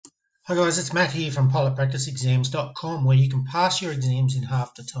Hi guys, it's Matt here from PilotPracticeExams.com, where you can pass your exams in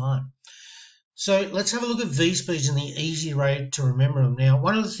half the time. So let's have a look at V-speeds and the easy way to remember them. Now,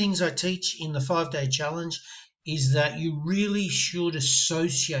 one of the things I teach in the 5-day challenge is that you really should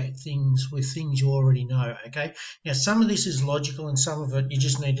associate things with things you already know, okay? Now, some of this is logical and some of it you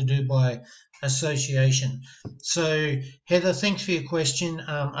just need to do by association. So, Heather, thanks for your question.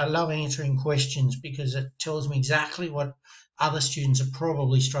 I love answering questions because it tells me exactly what other students are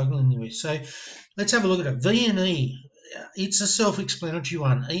probably struggling with. So let's have a look at it. V and E, it's a self-explanatory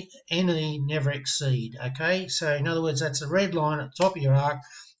one. N, E, never exceed, okay? So in other words, that's the red line at the top of your arc.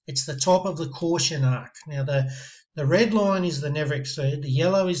 It's the top of the caution arc. Now the red line is the never exceed, the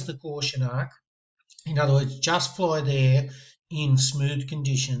yellow is the caution arc. In other words, just fly there in smooth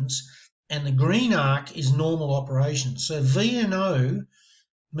conditions. And the green arc is normal operation. So V and O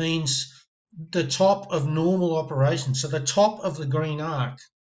means the top of normal operation. So the top of the green arc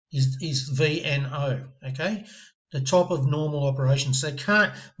is V and O, okay? The top of normal operation. So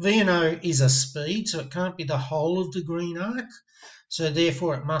V and O is a speed, so it can't be the whole of the green arc. So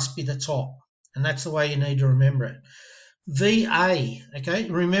therefore it must be the top. And that's the way you need to remember it. VA, okay?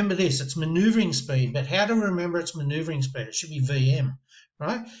 Remember this, it's maneuvering speed, but how to remember its maneuvering speed? It should be VM,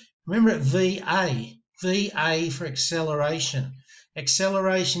 right? Remember it VA. VA for acceleration.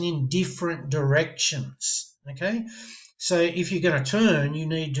 Acceleration in different directions, okay? So if you're going to turn, you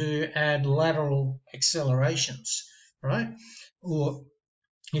need to add lateral accelerations, right? Or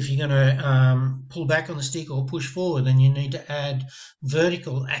if you're going to pull back on the stick or push forward, then you need to add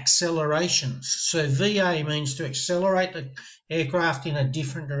vertical accelerations. So VA means to accelerate the aircraft in a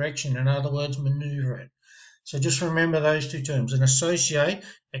different direction, in other words, maneuver it. So just remember those two terms and associate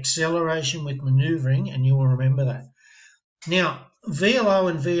acceleration with maneuvering, and you will remember that. Now, VLO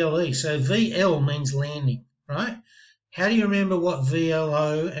and VLE. So VL means landing, right? How do you remember what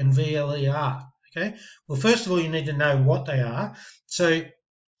VLO and VLE are? Okay. Well, first of all, you need to know what they are. So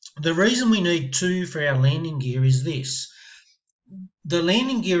the reason we need two for our landing gear is this. The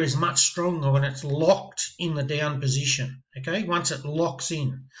landing gear is much stronger when it's locked in the down position, okay, once it locks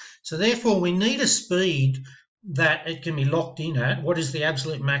in. So therefore, we need a speed that it can be locked in at. What is the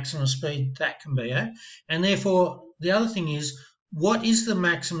absolute maximum speed that can be at? And therefore, the other thing is, what is the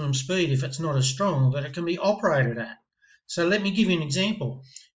maximum speed if it's not as strong that it can be operated at? So let me give you an example.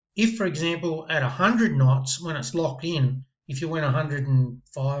 If, for example, at 100 knots, when it's locked in, if you went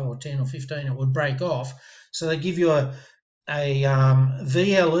 105 or 10 or 15, it would break off. So they give you a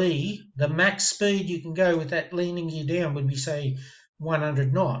VLE, the max speed you can go with that landing gear down would be, say,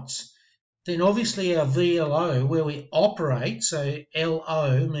 100 knots. Then obviously our VLO, where we operate, so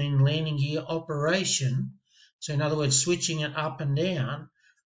LO mean landing gear operation, so in other words, switching it up and down,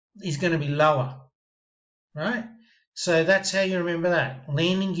 is going to be lower, right? So that's how you remember that.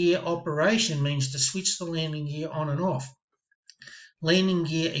 Landing gear operation means to switch the landing gear on and off. Landing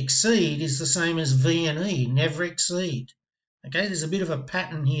gear exceed is the same as V and E, never exceed. Okay, there's a bit of a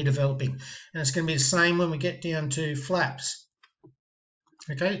pattern here developing, and it's going to be the same when we get down to flaps.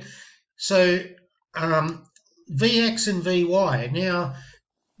 Okay, so Vx and Vy. Now,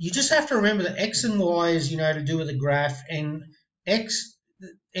 you just have to remember that X and Y is, you know, to do with a graph, and X,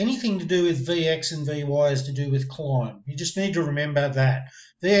 anything to do with Vx and Vy is to do with climb. You just need to remember that.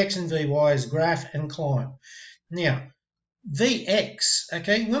 Vx and Vy is graph and climb. Now, Vx,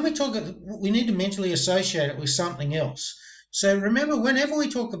 okay, when we talk, we need to mentally associate it with something else. So remember, whenever we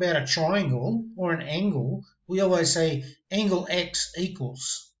talk about a triangle or an angle, we always say angle X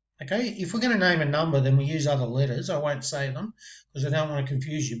equals. Okay, if we're going to name a number, then we use other letters. I won't say them because I don't want to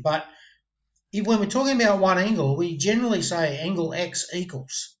confuse you. But when we're talking about one angle, we generally say angle X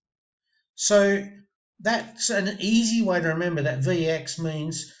equals. So that's an easy way to remember that Vx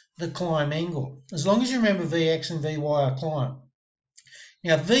means the climb angle, as long as you remember Vx and Vy are climb.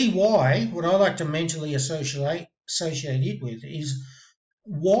 Now Vy, what I like to mentally associate it with is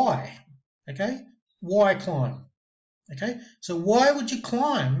Y, okay? Y climb, okay? So why would you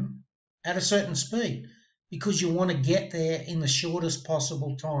climb at a certain speed? Because you want to get there in the shortest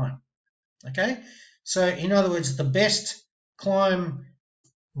possible time, okay? So in other words, the best climb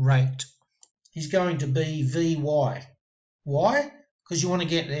rate is going to be Vy. Why? Because you want to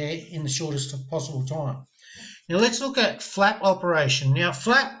get there in the shortest possible time. Now let's look at flap operation. Now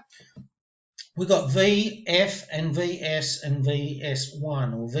flap, we've got VF and VS and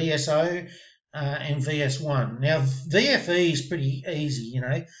VS1, or VSO and VS1. Now VFE is pretty easy, you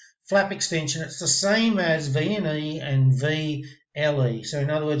know. Flap extension, it's the same as V and E and VLE. So in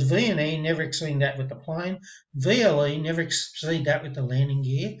other words, V and E, never exceed that with the plane. VLE, never exceed that with the landing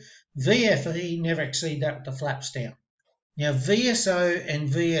gear. VFE, never exceed that with the flaps down. Now VSO and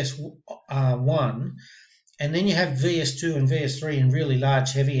VS1, and then you have VS2 and VS3 in really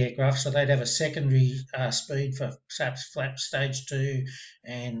large heavy aircraft, so they'd have a secondary speed for flap stage 2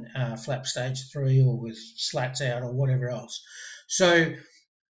 and flap stage 3, or with slats out or whatever else. So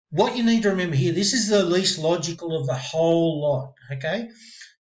what you need to remember here, this is the least logical of the whole lot, okay?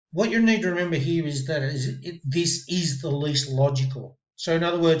 What you need to remember here is that this is the least logical. So in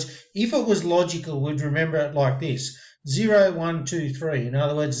other words, if it was logical, we'd remember it like this: 0, 1, 2, 3. In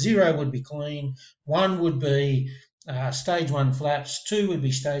other words, 0 would be clean, 1 would be stage 1 flaps, 2 would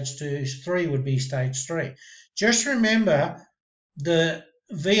be stage 2, 3 would be stage 3. Just remember the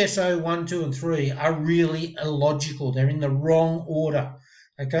VSO 1, 2, and 3 are really illogical. They're in the wrong order.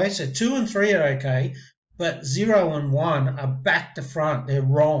 Okay, so 2 and 3 are okay, but 0 and 1 are back to front. They're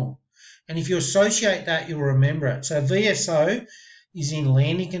wrong. And if you associate that, you'll remember it. So VSO is in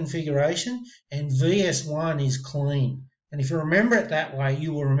landing configuration and VS1 is clean. And if you remember it that way,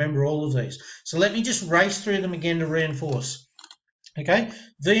 you will remember all of these. So let me just race through them again to reinforce. Okay,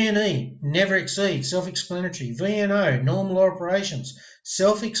 VNE, never exceed, self-explanatory. VNO, normal operations,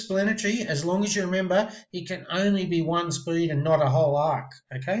 self-explanatory, as long as you remember it can only be one speed and not a whole arc.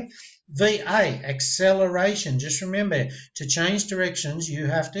 Okay, VA, acceleration, just remember to change directions you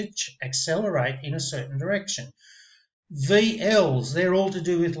have to accelerate in a certain direction. VLs, they're all to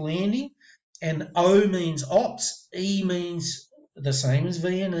do with landing, and O means ops, E means the same as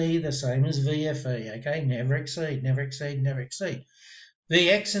VNE, the same as VFE, okay, never exceed, never exceed, never exceed.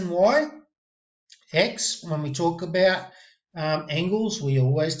 VX and Y, X, when we talk about angles, we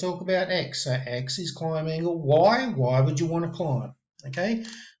always talk about X, so X is climb angle, Y, why would you want to climb, okay?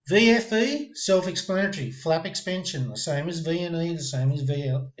 VFE, self-explanatory, flap expansion, the same as VNE, the same as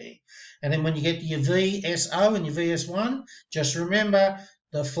VLE. And then when you get to your VSO and your VS1, just remember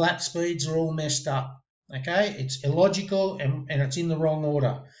the flap speeds are all messed up, okay? It's illogical and it's in the wrong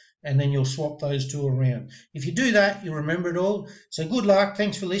order. And then you'll swap those two around. If you do that, you'll remember it all. So good luck.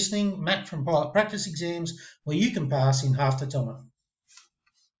 Thanks for listening. Matt from Pilot Practice Exams, where you can pass in half the time.